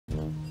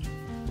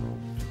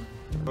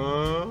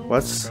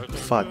What's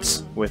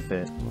FUTS with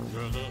it?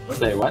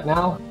 Say what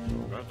now?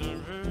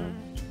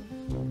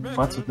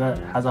 Futs with that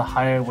has a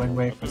higher win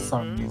rate for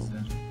some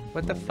reason.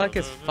 What the fuck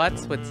is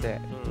FUTS with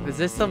it? Is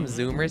this some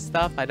Zoomer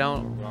stuff? I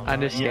don't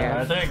understand.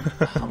 Yeah, I think.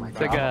 Oh my It's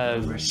god. like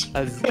a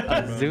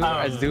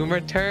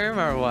Zoomer term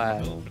or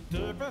what?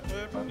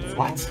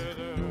 What?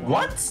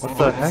 What? What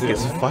the heck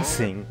is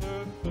fussing?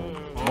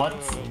 What?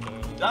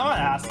 I'm gonna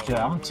ask you.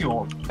 I'm too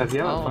old. Does he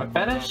have a foot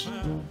fetish?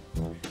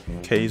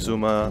 Okay,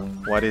 Zuma,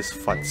 what is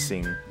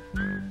futsing?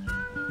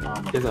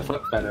 He has a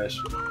foot fetish.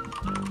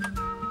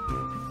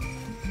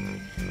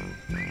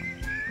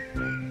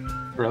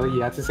 Really?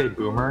 You had to say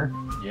boomer?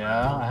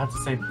 Yeah, I have to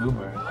say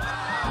boomer.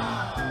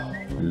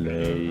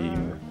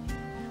 Lame.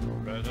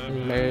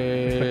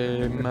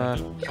 Lame.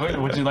 Wait,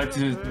 would you like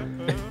to?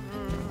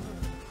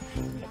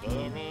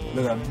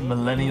 Look at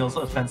millennials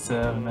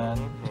offensive, man.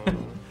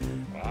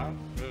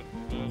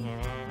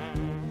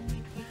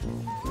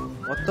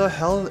 What the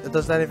hell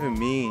does that even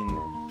mean?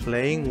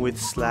 Playing with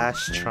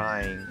 /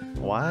 trying.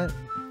 What?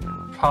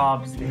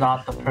 Probs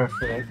not the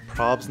perfect.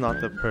 Prob's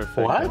not the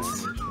perfect. What?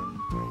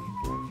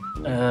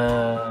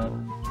 Uh,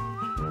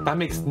 That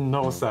makes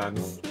no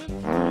sense.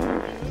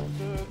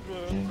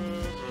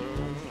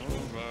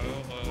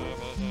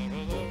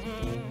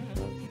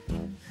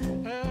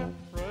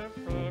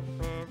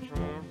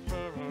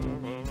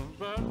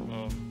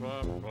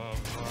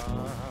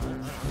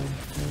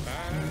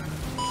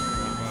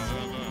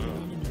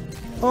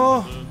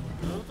 Oh!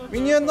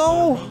 Minion,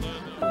 no!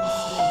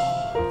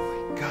 Oh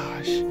my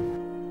gosh.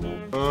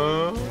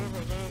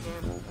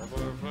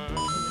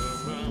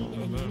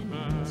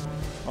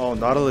 Oh,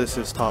 Nautilus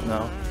is top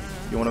now.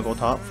 You wanna go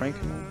top, Frank?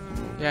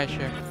 Yeah,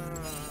 sure.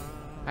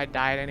 I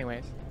died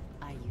anyways.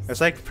 It's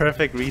like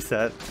perfect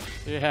reset.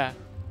 Yeah.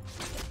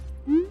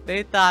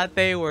 They thought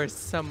they were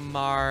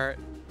smart.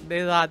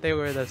 They thought they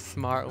were the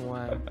smart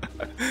one.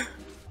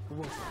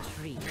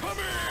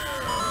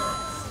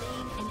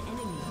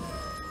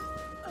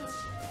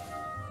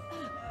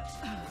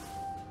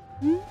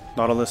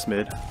 Nautilus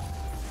mid.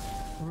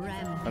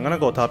 I'm gonna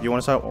go top. You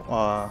wanna start,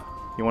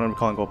 you wanna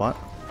recall and go bot?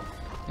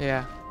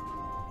 Yeah.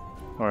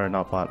 Or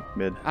not bot,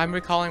 mid. I'm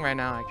recalling right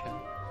now, actually.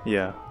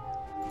 Yeah.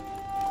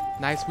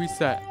 Nice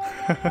reset.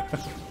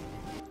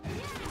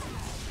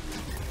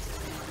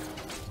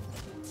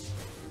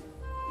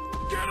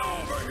 Get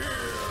over here!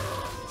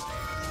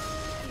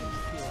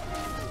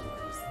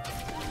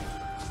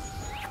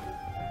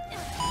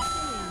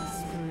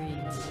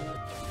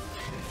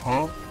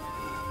 huh?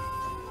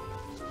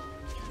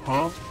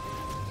 Huh?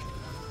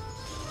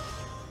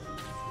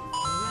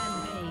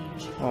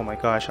 Oh my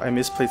gosh, I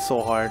misplayed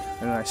so hard,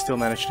 and I still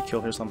managed to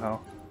kill her somehow.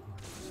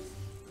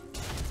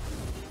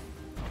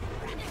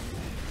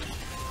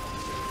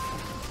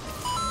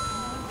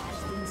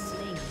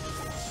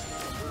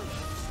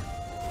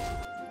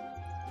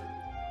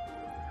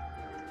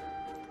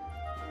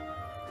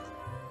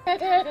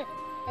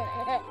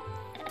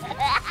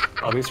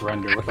 At least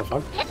render, what the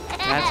fuck?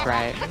 That's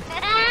right.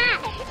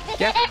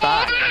 Get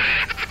fucked.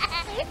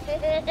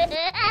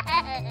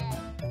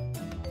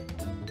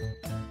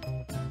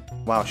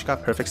 Wow, she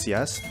got perfect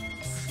CS.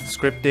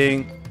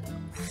 Scripting.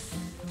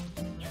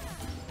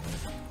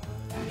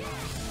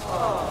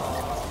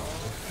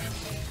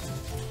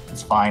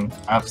 It's fine.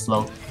 I have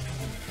slow.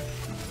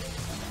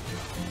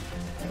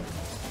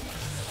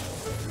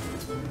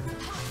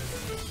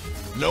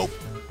 Nope.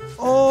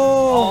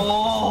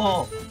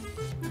 Oh! Oh!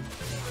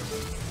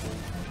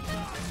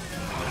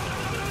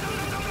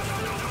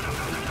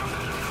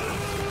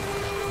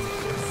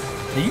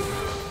 You?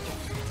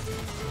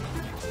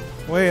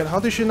 Wait, how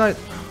did she not?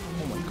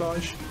 Oh my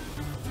gosh.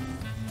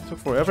 Took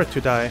forever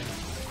to die.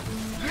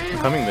 I'm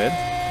coming mid.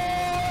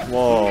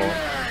 Whoa.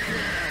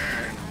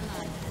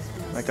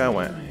 That guy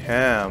went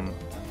ham.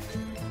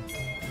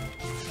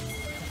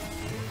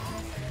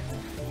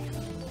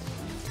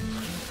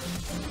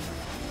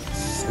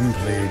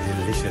 Simply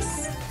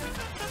delicious.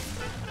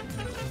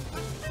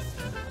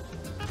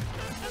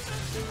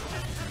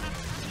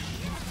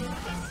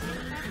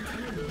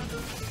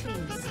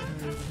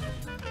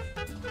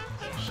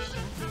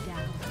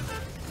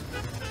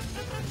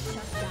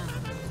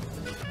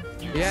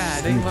 Yeah,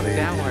 I didn't look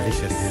downward.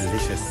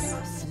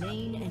 Delicious.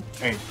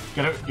 Hey,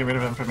 get rid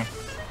of him for me.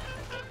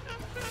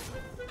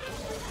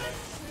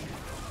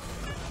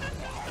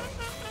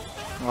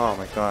 Oh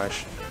my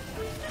gosh.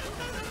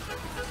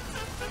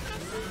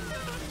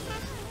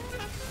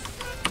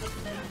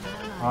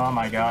 Oh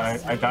my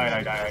god, I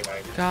died.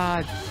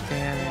 God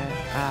damn it.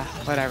 Ah,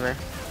 whatever.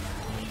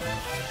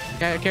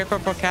 Okay, careful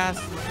for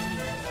cast.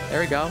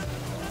 There we go.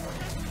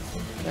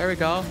 There we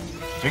go.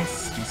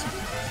 Jinx.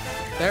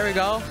 There we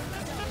go.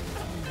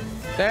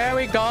 There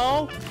we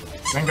go.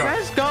 Bingo.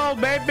 Let's go,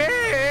 baby!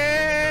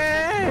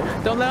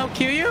 Don't let him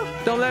kill you.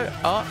 Don't let.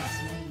 Oh.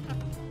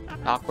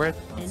 Awkward.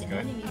 That's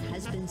good.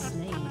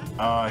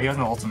 He has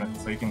an ultimate,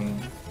 so you can.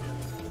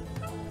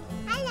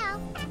 Hello.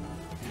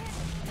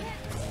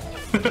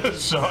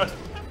 Shot.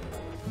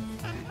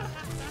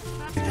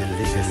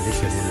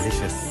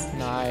 Delicious.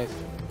 Nice.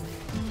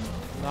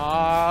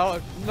 No.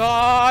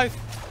 Nice.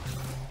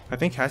 I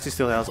think Cassie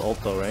still has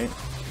ult though, right?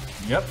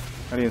 Yep.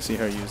 I didn't see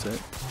her use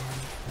it.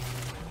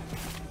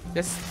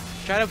 Just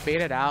try to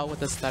bait it out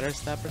with a stutter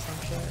step or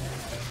some shit.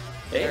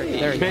 Hey,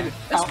 there you go.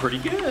 that's pretty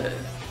good.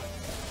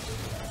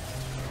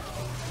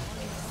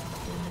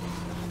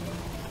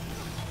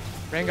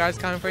 Rain guard's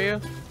coming for you.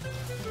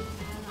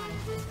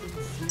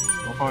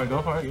 Go for it,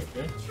 go for it.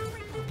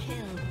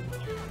 Yeah.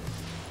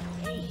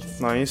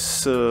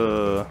 Nice.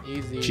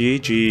 Easy.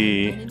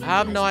 GG. I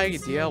have no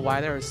idea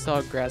why they were so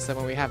aggressive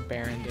when we have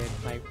Baron, dude.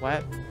 Like,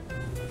 what?